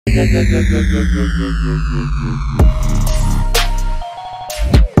What's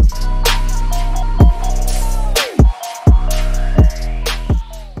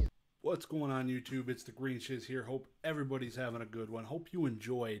going on, YouTube? It's the Green Shiz here. Hope everybody's having a good one. Hope you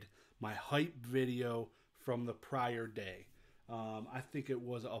enjoyed my hype video from the prior day. I think it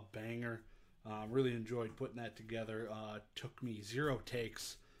was a banger. Really enjoyed putting that together. Took me 0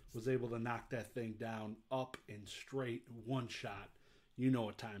 takes. Was able to knock that thing down up and straight, one shot. You know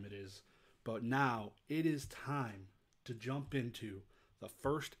what time it is. But now it is time to jump into the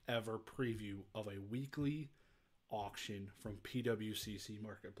first ever preview of a weekly auction from PWCC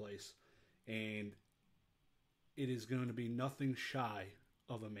Marketplace. And it is going to be nothing shy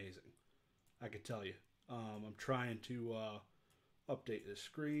of amazing, I could tell you. I'm trying to update the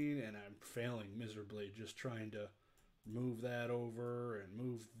screen, and I'm failing miserably, just trying to move that over and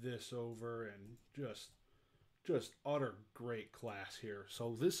move this over, and just utter great class here.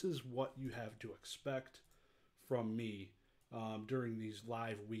 So this is what you have to expect from me during these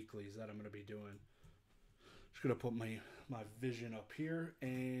live weeklies that I'm going to be doing. Just going to put my vision up here,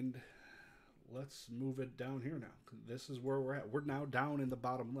 and let's move it down here now. This is where we're at. We're now down in the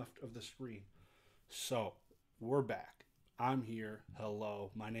bottom left of the screen. So we're back. I'm here.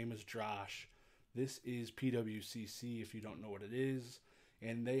 Hello. My name is Josh. This is PWCC, if you don't know what it is.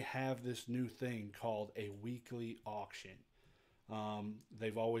 And they have this new thing called a weekly auction.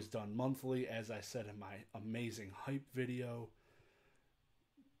 They've always done monthly, as I said in my amazing hype video.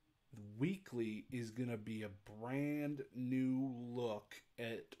 Weekly is going to be a brand new look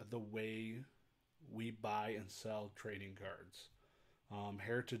at the way we buy and sell trading cards.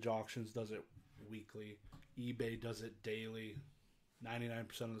 Heritage Auctions does it weekly. eBay does it daily.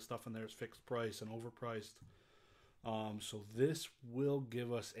 99% of the stuff in there is fixed price and overpriced. So this will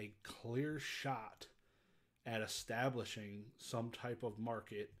give us a clear shot at establishing some type of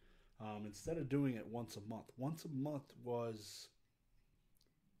market instead of doing it once a month. Once a month was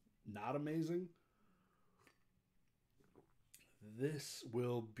not amazing. This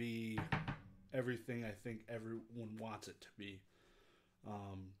will be everything I think everyone wants it to be.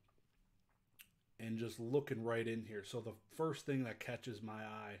 And just looking right in here. So the first thing that catches my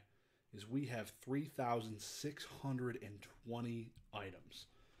eye is we have 3,620 items.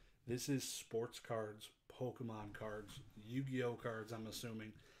 This is sports cards, Pokemon cards, Yu-Gi-Oh cards, I'm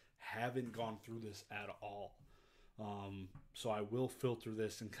assuming. Haven't gone through this at all. So I will filter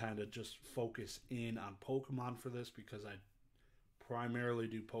this and kind of just focus in on Pokemon for this, because I primarily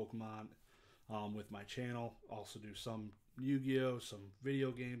do Pokemon with my channel. Also do some Yu-Gi-Oh, some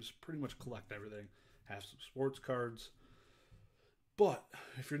video games, pretty much collect everything. Have some sports cards. But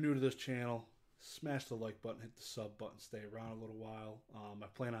if you're new to this channel, smash the like button, hit the sub button, stay around a little while. I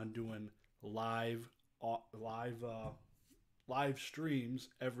plan on doing live streams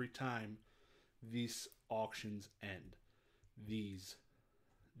every time these auctions end. These.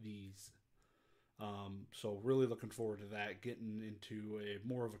 So really looking forward to that, getting into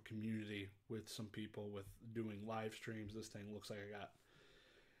more of a community with some people with doing live streams. This thing looks like I got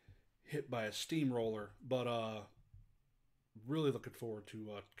hit by a steamroller, but really looking forward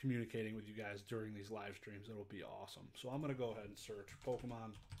to communicating with you guys during these live streams. It'll be awesome. So I'm going to go ahead and search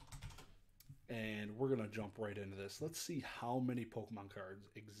Pokemon, and we're going to jump right into this. Let's see how many Pokemon cards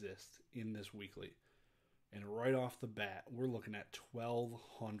exist in this weekly. And right off the bat, we're looking at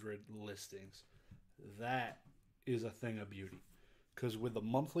 1,200 listings. That is a thing of beauty. Because with the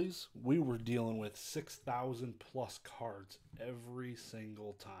monthlies, we were dealing with 6,000 plus cards every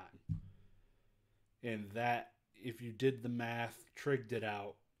single time. And that, if you did the math, trigged it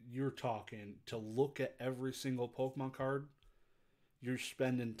out, you're talking to look at every single Pokemon card, you're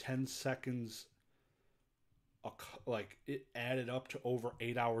spending 10 seconds, like it added up to over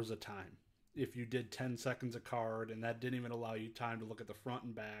 8 hours of time. If you did 10 seconds a card, and that didn't even allow you time to look at the front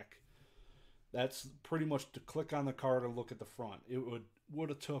and back. That's pretty much to click on the card and look at the front. It would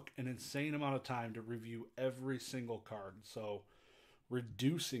have took an insane amount of time to review every single card. So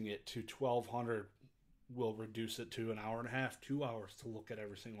reducing it to 1,200 will reduce it to an hour and a half, 2 hours to look at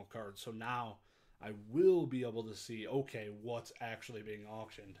every single card. So now I will be able to see, okay, what's actually being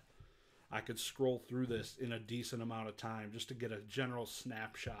auctioned. I could scroll through this in a decent amount of time just to get a general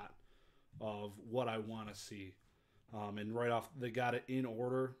snapshot of what I want to see. And right off, they got it in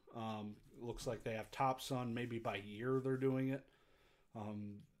order. Looks like they have Top Sun, maybe by year they're doing it.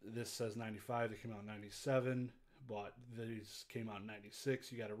 This says 95, they came out in 97, but these came out in 96.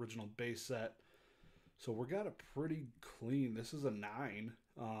 You got original base set. So we got a pretty clean, this is a 9.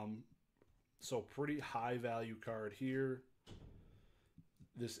 So pretty high value card here.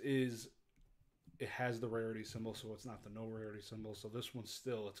 This is it has the rarity symbol, so it's not the no rarity symbol. So this one's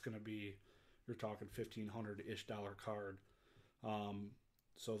still, it's going to be, you're talking $1,500-ish card.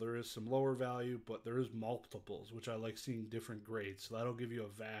 So there is some lower value, but there is multiples, which I like seeing different grades. So that'll give you a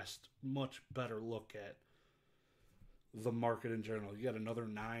vast, much better look at the market in general. You got another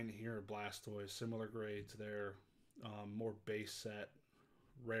 9 here, Blastoise, similar grades there, more base set,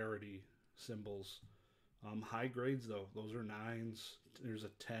 rarity symbols. High grades though, those are 9s. There's a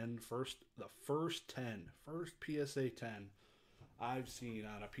 10, the first PSA 10 I've seen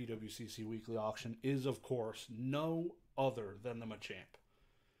on a PWCC weekly auction is, of course, no other than the Machamp.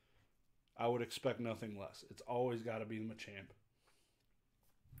 I would expect nothing less. It's always got to be the Machamp.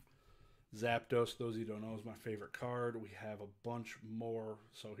 Zapdos, those of you who don't know, is my favorite card. We have a bunch more.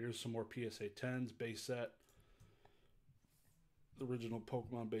 So here's some more PSA 10s, base set. The original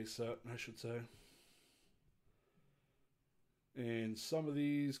Pokemon base set, I should say. And some of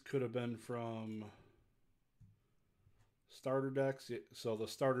these could have been from starter decks. So the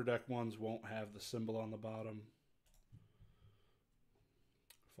starter deck ones won't have the symbol on the bottom.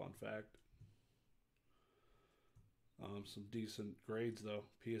 Fun fact. Some decent grades though.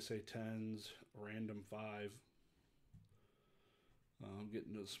 PSA 10s, random 5.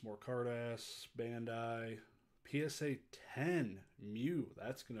 Getting to some more Cardass, Bandai. PSA 10 Mew.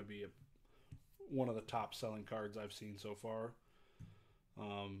 That's going to be one of the top selling cards I've seen so far.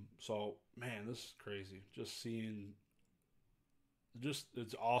 So man, this is crazy.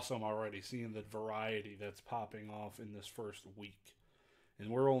 It's awesome already seeing the variety that's popping off in this first week. And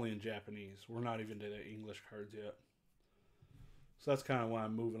we're only in Japanese. We're not even to the English cards yet. So that's kind of why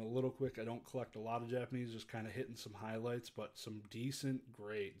I'm moving a little quick. I don't collect a lot of Japanese, just kind of hitting some highlights, but some decent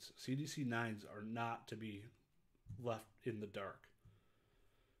grades. CDC 9s are not to be left in the dark.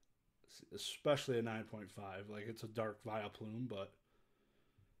 Especially a 9.5. Like, it's a dark Vileplume, but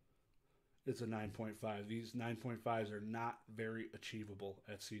it's a 9.5. These 9.5s are not very achievable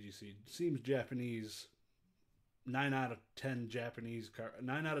at CGC. Seems Japanese, 9 out of 10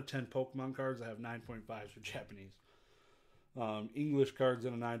 Pokemon cards that have 9.5s are Japanese. English cards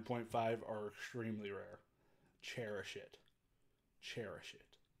in a 9.5 are extremely rare. Cherish it. Cherish it.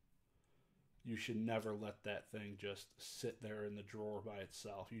 You should never let that thing just sit there in the drawer by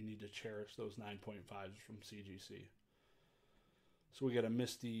itself. You need to cherish those 9.5s from CGC. So we got a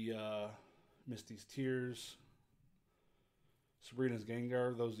Misty's Tears. Sabrina's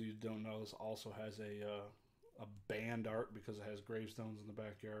Gengar. Those of you who don't know, this also has a banned art because it has gravestones in the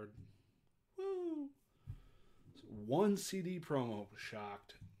backyard. Woo! One CD promo.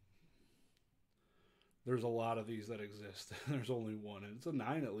 Shocked. There's a lot of these that exist. There's only one, and it's a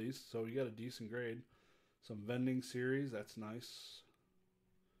 9 at least, so you got a decent grade. Some vending series, that's nice.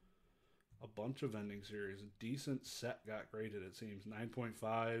 A bunch of vending series. A decent set got graded, it seems.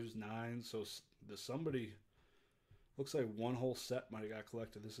 9.5s, 9s, so somebody, looks like one whole set might have got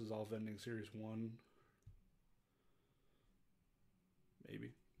collected. This is all vending series 1. Maybe.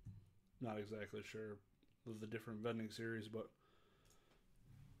 Not exactly sure of the different vending series, but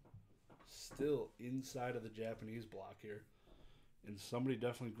still inside of the Japanese block here. And somebody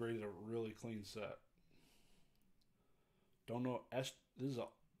definitely graded a really clean set. Don't know. This is an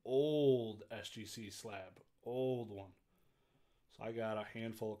old SGC slab. Old one. So I got a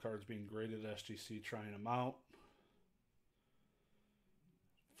handful of cards being graded at SGC, trying them out.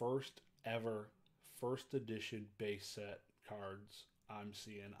 First ever, first edition base set cards I'm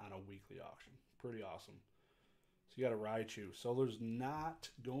seeing on a weekly auction. Pretty awesome. So you got a Raichu. So there's not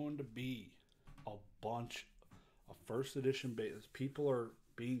going to be a bunch of first edition base. People are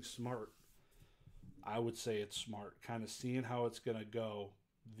being smart. I would say it's smart. Kind of seeing how it's going to go.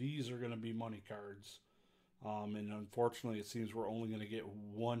 These are going to be money cards. And unfortunately, it seems we're only going to get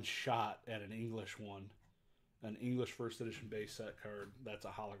one shot at an English one. An English first edition base set card. That's a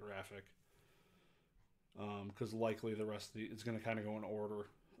holographic. Because likely the rest of it's going to kind of go in order,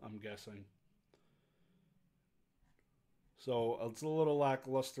 I'm guessing. So it's a little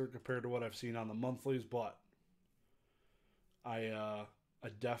lackluster compared to what I've seen on the monthlies, but I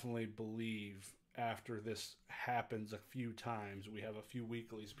definitely believe after this happens a few times, we have a few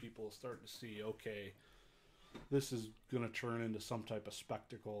weeklies, people start to see, okay, this is going to turn into some type of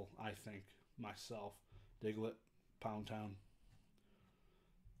spectacle, I think, myself. Diglett, Pound Town.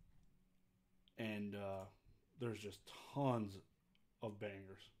 And there's just tons of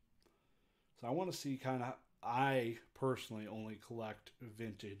bangers. So I want to see kind of, I personally only collect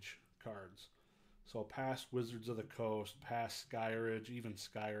vintage cards. So past Wizards of the Coast, past Skyridge, even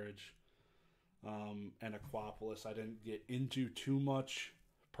Skyridge, and Aquapolis, I didn't get into too much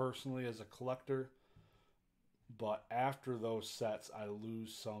personally as a collector. But after those sets, I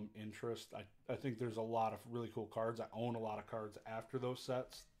lose some interest. I think there's a lot of really cool cards. I own a lot of cards after those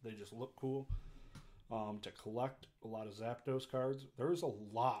sets. They just look cool. To collect a lot of Zapdos cards. There's a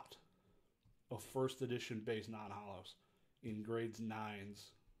lot of first edition base non-hollows in grades 9s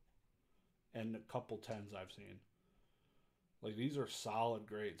and a couple 10s I've seen. Like, these are solid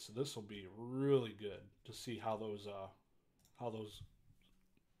grades, so this will be really good to see how those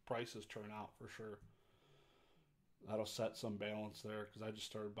prices turn out for sure. That'll set some balance there because I just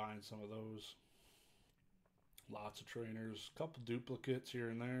started buying some of those. Lots of trainers, a couple duplicates here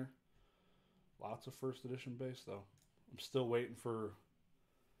and there. Lots of first edition base though. I'm still waiting for,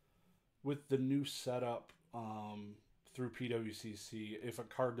 with the new setup through PWCC, if a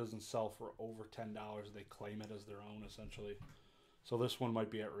card doesn't sell for over $10, they claim it as their own essentially. So this one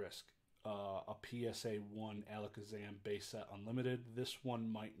might be at risk. A PSA 1 Alakazam base set unlimited. This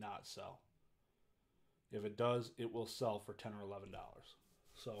one might not sell. If it does, it will sell for $10 or $11.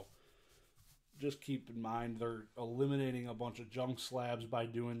 So just keep in mind they're eliminating a bunch of junk slabs by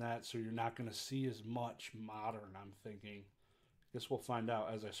doing that, so you're not going to see as much modern, I'm thinking. Guess we'll find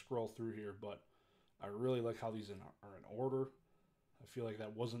out as I scroll through here, but I really like how these are in order. I feel like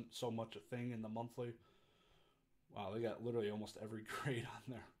that wasn't so much a thing in the monthly. Wow, they got literally almost every grade on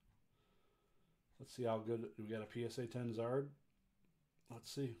there. Let's see how good. We got a PSA 10 Zard.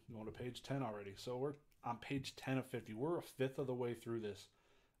 Let's see. We're going to page 10 already. So we're on page 10 of 50. We're a fifth of the way through this,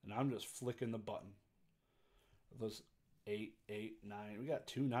 and I'm just flicking the button. Those 8, 8, 9. We got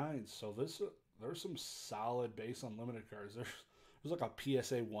 2 9s. So there's some solid base unlimited cards. There's like a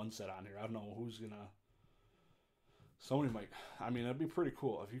PSA 1 set on here. I don't know who's gonna. Somebody might. I mean, that'd be pretty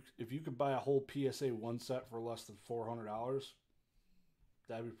cool if you could buy a whole PSA 1 set for less than $400.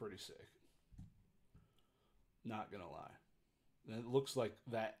 That'd be pretty sick. Not gonna lie. And it looks like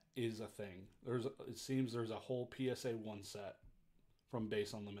that is a thing. It seems there's a whole PSA 1 set from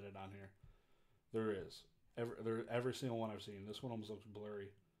base unlimited on here. There is. Every single one I've seen. This one almost looks blurry.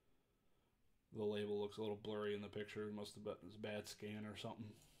 The label looks a little blurry in the picture. It must have been a bad scan or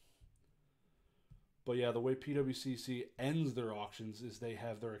something. But yeah, the way PWCC ends their auctions is they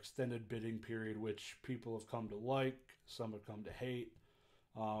have their extended bidding period, which people have come to like, some have come to hate.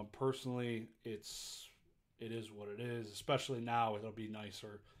 Personally, it is what it is. Especially now, it'll be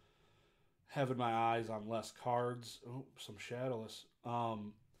nicer having my eyes on less cards. Oh, some shadowless.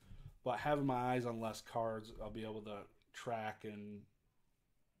 But having my eyes on less cards, I'll be able to track and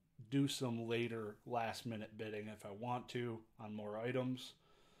do some later last minute bidding if I want to on more items.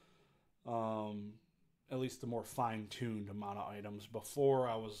 At least the more fine-tuned amount of items. Before,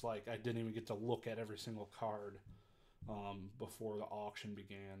 I was like, I didn't even get to look at every single card before the auction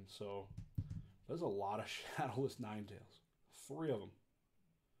began. So there's a lot of shadowless Ninetales. 3 of them.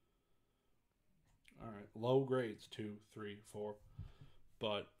 All right, low grades, 2, 3, 4.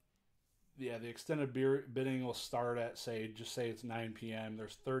 But yeah, the extended bidding will start at, just say it's 9 p.m.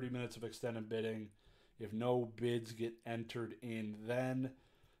 There's 30 minutes of extended bidding. If no bids get entered in,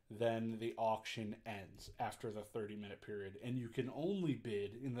 then the auction ends after the 30-minute period. And you can only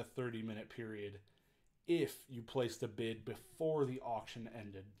bid in the 30-minute period if you placed a bid before the auction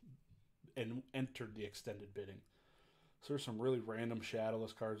ended and entered the extended bidding. So there's some really random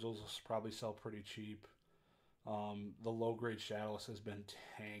shadowless cards. Those will probably sell pretty cheap. The low-grade shadowless has been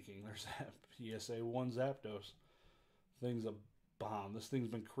tanking. There's that PSA 1 Zapdos. Thing's a bomb. This thing's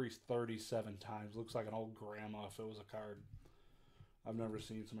been creased 37 times. Looks like an old grandma if it was a card. I've never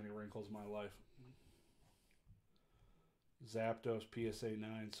seen so many wrinkles in my life. Zapdos PSA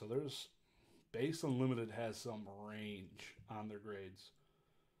 9. So there's base unlimited has some range on their grades.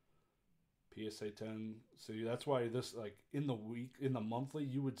 PSA 10. So that's why this, like, in the monthly,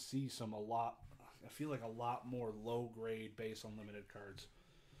 you would see I feel like a lot more low grade base unlimited cards.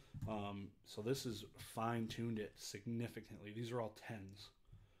 So this is fine-tuned it significantly. These are all 10s.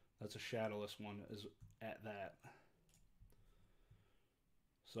 That's a shadowless one is at that.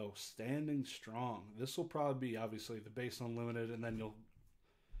 So standing strong. This will probably be obviously the base unlimited, and then you'll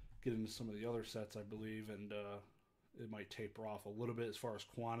get into some of the other sets, I believe, and it might taper off a little bit as far as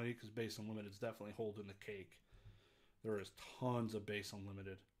quantity, because base unlimited is definitely holding the cake. There is tons of base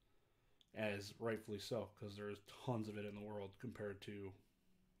unlimited, as rightfully so, because there is tons of it in the world compared to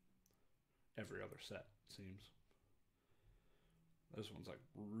every other set, it seems. This one's like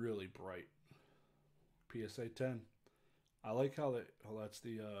really bright. PSA 10. I like how that's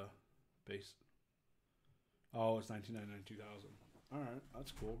the base. Oh, it's 1999 2000. All right,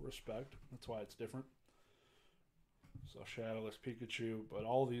 that's cool. Respect. That's why it's different. So shadowless Pikachu, but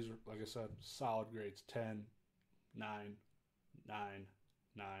all these are, like I said, solid grades. 10, 9, 9,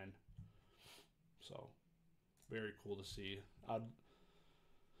 9. So Very cool to see.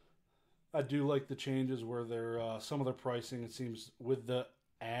 I do like the changes where they're some of their pricing. It seems with the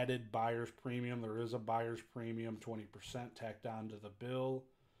added buyer's premium, there is a buyer's premium 20% tacked onto the bill.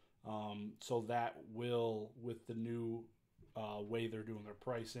 So that will, with the new way they're doing their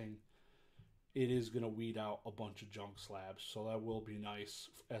pricing, it is going to weed out a bunch of junk slabs. So that will be nice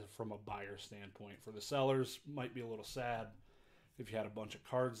from a buyer standpoint. For the sellers, might be a little sad if you had a bunch of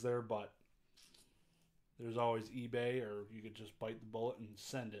cards there, but there's always eBay, or you could just bite the bullet and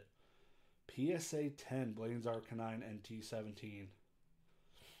send it. PSA 10, Blaine's Arcanine NT17.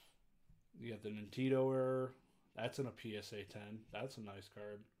 You got the Nintendo error. That's in a PSA 10. That's a nice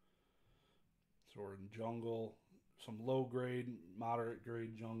card. Sword and Jungle. Some low grade, moderate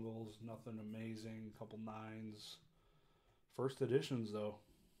grade jungles. Nothing amazing. A couple 9s. First editions, though.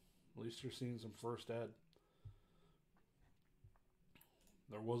 At least you're seeing some first ed.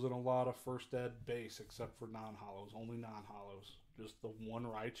 There wasn't a lot of first ed base except for non-hollows. Only non-hollows. Just the one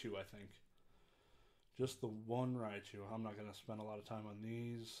Raichu, I think. Just the one Raichu. I'm not going to spend a lot of time on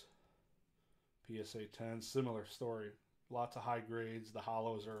these. PSA 10, similar story. Lots of high grades. The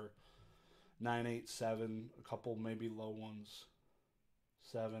hollows are 9, 8, 7. A couple maybe low ones.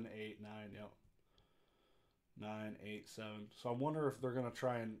 7, 8, 9. Yep. 9, 8, 7. So I wonder if they're going to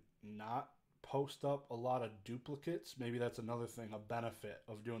try and not post up a lot of duplicates. Maybe that's another thing, a benefit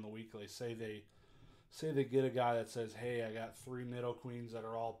of doing the weekly. Say they get a guy that says, hey, I got 3 Nidoqueens that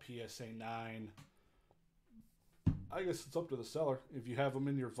are all PSA 9. I guess it's up to the seller. If you have them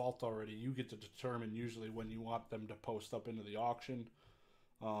in your vault already, you get to determine usually when you want them to post up into the auction.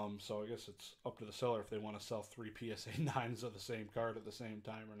 So I guess it's up to the seller if they want to sell 3 PSA 9s of the same card at the same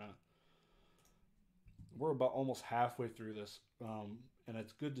time or not. We're about almost halfway through this, and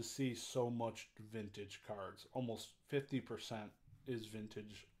it's good to see so much vintage cards. Almost 50% is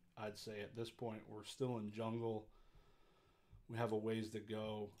vintage, I'd say, at this point. We're still in jungle. We have a ways to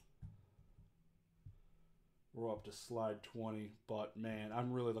go. We're up to slide 20, but man,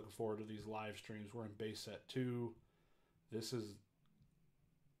 I'm really looking forward to these live streams. We're in base set 2. This is...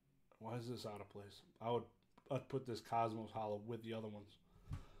 Why is this out of place? I'd put this Cosmos Hollow with the other ones.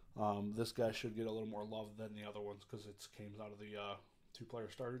 This guy should get a little more love than the other ones because it came out of the 2-player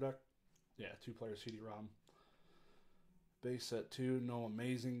starter deck. Yeah, 2-player CD-ROM. Base set 2, no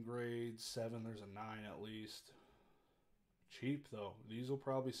amazing grades. 7, there's a 9 at least. Cheap, though. These will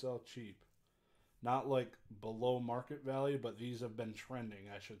probably sell cheap. Not like below market value, but these have been trending,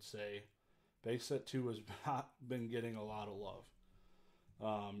 I should say. Base set 2 has not been getting a lot of love.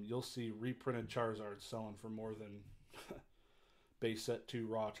 You'll see reprinted Charizards selling for more than base set 2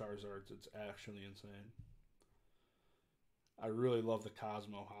 raw Charizards. It's actually insane. I really love the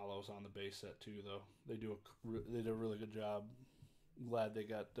Cosmo Hollows on the base set 2, though. They do a really good job. Glad they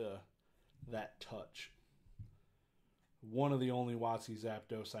got that touch. One of the only WotC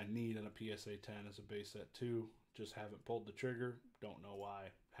Zapdos I need in a PSA 10 is a base set 2. Just haven't pulled the trigger. Don't know why.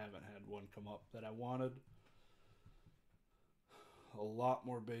 Haven't had one come up that I wanted. A lot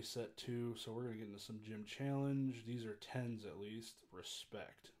more base set 2, so we're going to get into some gym challenge. These are 10s at least.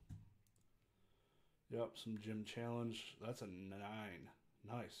 Respect. Yep, some gym challenge. That's a 9.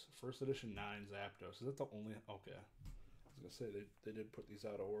 Nice. First edition 9 Zapdos. Is that the only... Okay. I was going to say, they did put these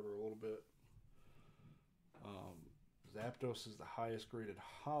out of order a little bit. Zapdos is the highest graded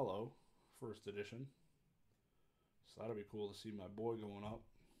hollow, first edition. So that'll be cool to see my boy going up.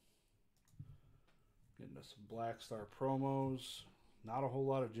 Getting to some Black Star promos. Not a whole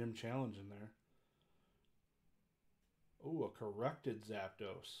lot of gym challenge in there. Oh, a corrected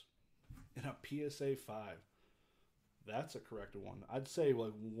Zapdos in a PSA 5. That's a corrected one. I'd say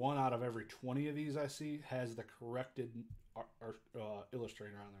like 1 out of every 20 of these I see has the corrected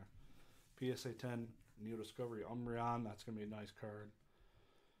illustrator on there. PSA 10 Neo Discovery Umbreon. That's going to be a nice card.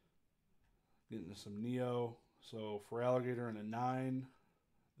 Getting to some Neo. So for Alligator and a 9.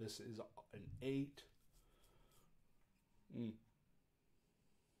 This is an 8.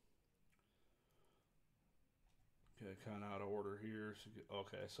 Okay, kind of out of order here.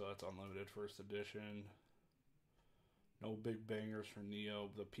 Okay, so that's unlimited first edition. No big bangers for Neo.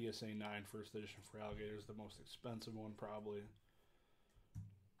 The PSA 9 first edition for Alligator is the most expensive one, probably.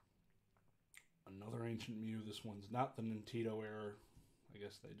 Another Ancient Mew. This one's not the Nintendo error. I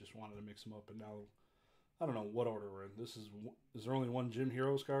guess they just wanted to mix them up, and now I don't know what order we're in. Is there only one Gym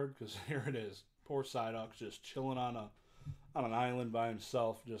Heroes card? Because here it is. Poor Psyduck just chilling on an island by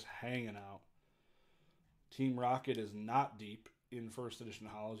himself, just hanging out. Team Rocket is not deep in first edition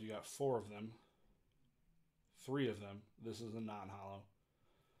hollows. You got 4 of them. 3 of them. This is a non-hollow.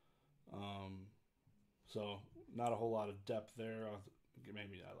 So not a whole lot of depth there.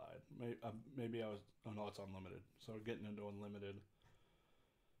 Maybe I lied. Maybe I was. Oh no, it's unlimited. So getting into unlimited.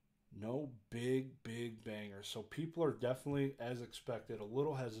 No big bangers. So people are definitely, as expected, a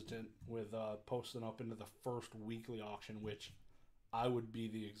little hesitant with posting up into the first weekly auction, which I would be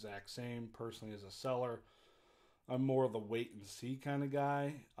the exact same personally as a seller. I'm more of the wait and see kind of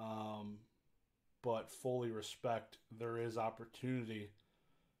guy, but fully respect there is opportunity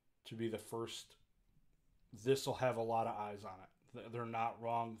to be the first. This will have a lot of eyes on it. They're not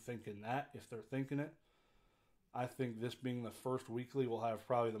wrong thinking that. If they're thinking it, I think this being the first weekly will have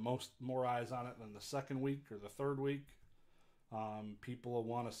probably the more eyes on it than the second week or the third week. People will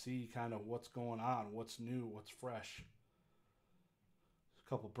want to see kind of what's going on, what's new, what's fresh. A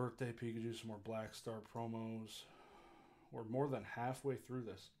couple birthday Pikachu, some more Black Star promos. We're more than halfway through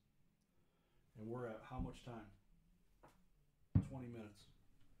this. And we're at how much time? 20 minutes.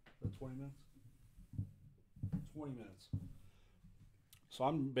 Is that 20 minutes? 20 minutes. So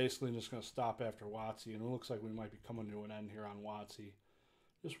I'm basically just going to stop after WotC, and it looks like we might be coming to an end here on WotC.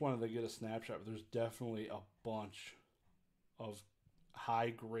 Just wanted to get a snapshot. There's definitely a bunch of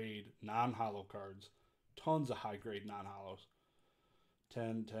high-grade non-hollow cards. Tons of high-grade non-hollows.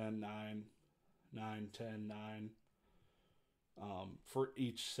 10, 10, 9, 9, 10, 9. For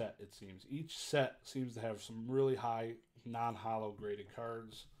each set, it seems. Each set seems to have some really high non-hollow graded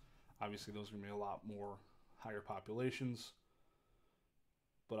cards. Obviously, those are going to be a lot more higher populations.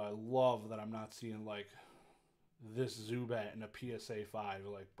 But I love that I'm not seeing, like, this Zubat in a PSA 5.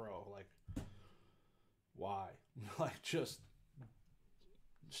 Like, bro, like, why? Like, just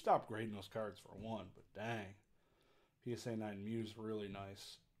stop grading those cards for one. But dang. PSA 9 Mew's really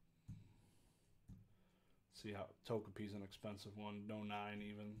nice. See how Togepi's an expensive one. No 9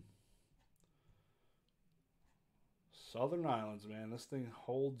 even. Southern Islands, man. This thing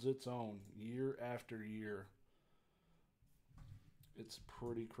holds its own year after year. It's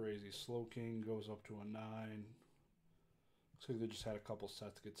pretty crazy. Slowking goes up to a 9. Looks like they just had a couple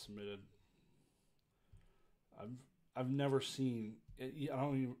sets get submitted. I've never seen it. I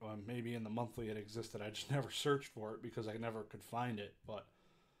don't even, maybe in the monthly it existed. I just never searched for it because I never could find it. But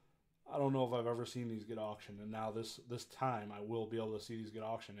I don't know if I've ever seen these get auctioned. And now this time I will be able to see these get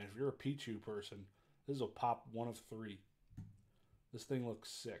auctioned. And if you're a Pichu person, this is a pop 1 of 3. This thing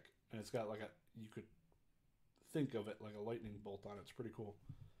looks sick. And it's got like you could think of it like a lightning bolt on it. It's pretty cool.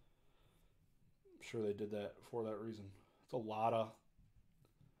 I'm sure they did that for that reason. It's a lot of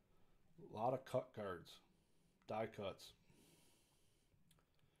cut cards. Die cuts.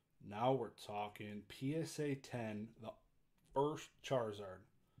 Now we're talking PSA 10, the first Charizard.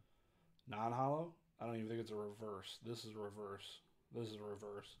 Non-hollow? I don't even think it's a reverse. This is reverse. This is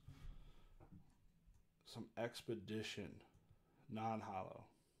reverse. Some Expedition. Non-hollow.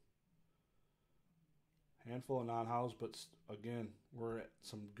 Handful of non-hollows, but again, we're at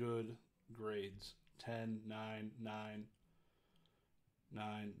some good grades. 10, 9, 9,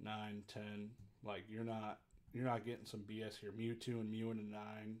 9, 9, 10. Like, you're not getting some BS here. Mewtwo and Mew and a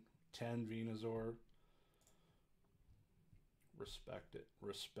 9. 10 Venusaur. Respect it.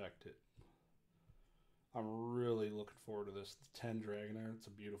 Respect it. I'm really looking forward to this. The 10 Dragonair. It's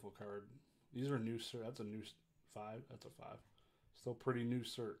a beautiful card. These are new. That's a new 5. That's a 5. Still pretty new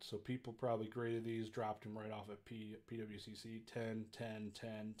cert. So people probably graded these, dropped them right off at PWCC. 10, 10,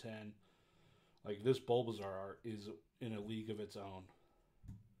 10, 10. Like, this Bulbasaur art is in a league of its own.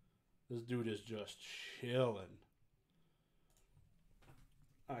 This dude is just chilling.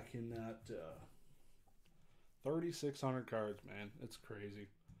 I cannot... 3,600 cards, man. It's crazy.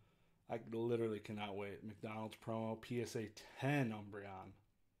 I literally cannot wait. McDonald's promo, PSA 10 Umbreon.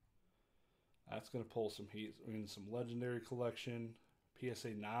 That's going to pull some heat. I mean, some legendary collection. PSA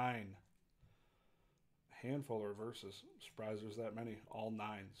 9. A handful of reverses. I'm surprised there's that many. All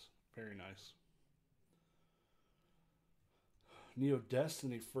 9s. Very nice. Neo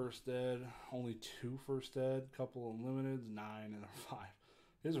Destiny first ed. Only 2 first ed. Couple of limiteds. 9 and a 5.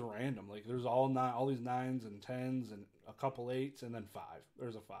 It's random. Like, there's all these 9s and 10s and a couple 8s and then 5.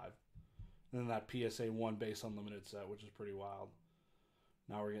 There's a 5. And then that PSA 1 base unlimited set, which is pretty wild.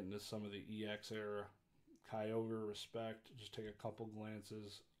 Now we're getting to some of the EX era. Kyogre, respect. Just take a couple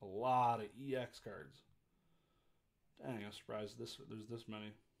glances. A lot of EX cards. Dang, I'm surprised there's this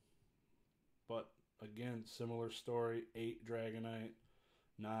many. But again, similar story. 8 Dragonite.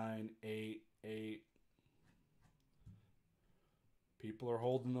 9, 8, 8. People are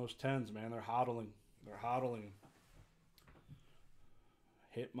holding those 10s, man. They're hodling. They're hodling.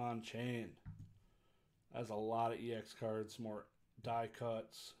 Hitmonchan. That's a lot of EX cards. More die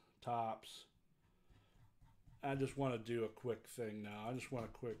cuts, tops. I just want to do a quick thing now. I just want a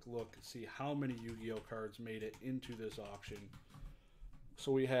quick look and see how many Yu-Gi-Oh cards made it into this auction.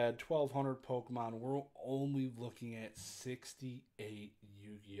 So we had 1,200 Pokemon. We're only looking at 68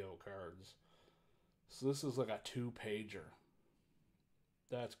 Yu-Gi-Oh cards. So this is like a 2-pager.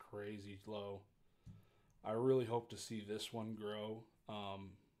 That's crazy low. I really hope to see this one grow.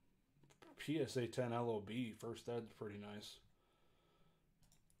 PSA 10 LOB, first ed's pretty nice.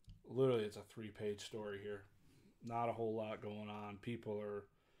 Literally, it's a 3-page story here. Not a whole lot going on.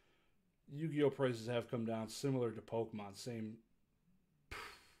 Yu-Gi-Oh prices have come down similar to Pokemon. Same.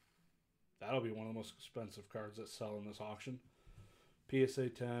 That'll be one of the most expensive cards that sell in this auction. PSA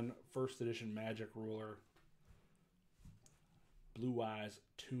 10, first edition Magic Ruler. Blue Eyes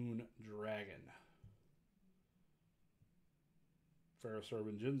Toon Dragon. Ferris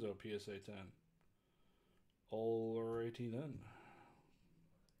Urban Jinzo, PSA 10. Alrighty then.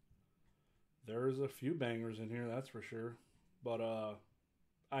 There's a few bangers in here, that's for sure. But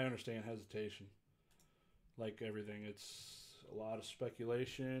I understand hesitation. Like everything, it's a lot of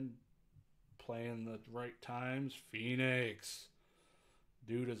speculation. Playing the right times. Phoenix.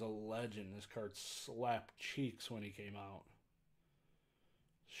 Dude is a legend. This card slapped cheeks when he came out.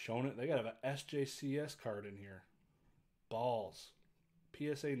 Shown it. They got to have an SJCS card in here. Balls.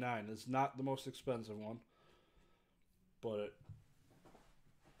 PSA 9. It's not the most expensive one. But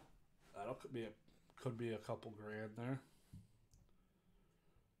that could be a couple grand there.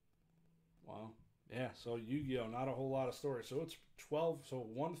 Wow. Yeah, so Yu-Gi-Oh! Not a whole lot of story. So it's 12, so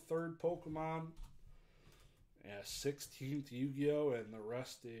 1/3 Pokemon. Yeah, 16th Yu-Gi-Oh! And the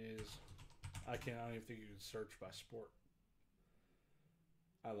rest is, I don't even think you can search by sport.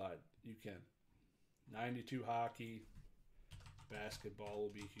 I lied. You can. 92 hockey. Basketball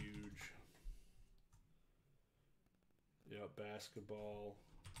will be huge. Yep, basketball.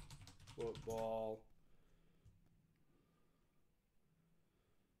 Football.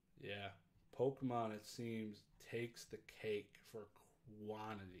 Yeah. Pokemon, it seems, takes the cake for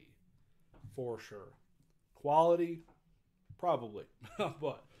quantity. For sure. Quality, probably.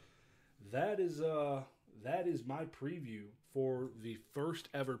 But that is my preview for the first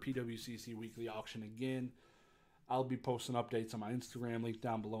ever PWCC weekly auction. Again, I'll be posting updates on my Instagram, link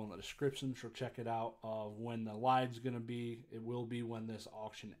down below in the description, so check it out of when the live's going to be. It will be when this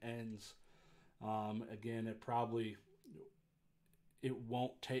auction ends. Again, it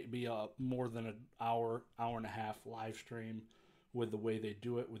won't be more than an hour and a half live stream with the way they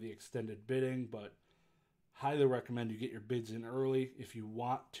do it with the extended bidding, but highly recommend you get your bids in early if you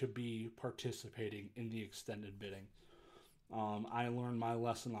want to be participating in the extended bidding. I learned my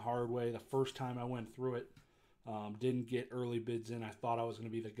lesson the hard way. The first time I went through it, didn't get early bids in. I thought I was going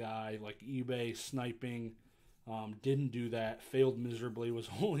to be the guy, like eBay sniping. Didn't do that. Failed miserably. Was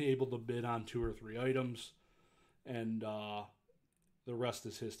only able to bid on 2 or 3 items. And the rest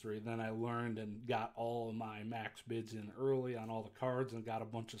is history. Then I learned and got all of my max bids in early on all the cards and got a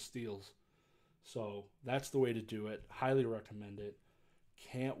bunch of steals. So that's the way to do it. Highly recommend it.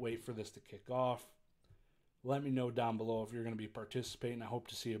 Can't wait for this to kick off. Let me know down below if you're going to be participating. I hope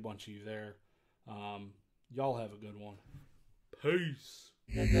to see a bunch of you there. Y'all have a good one. Peace.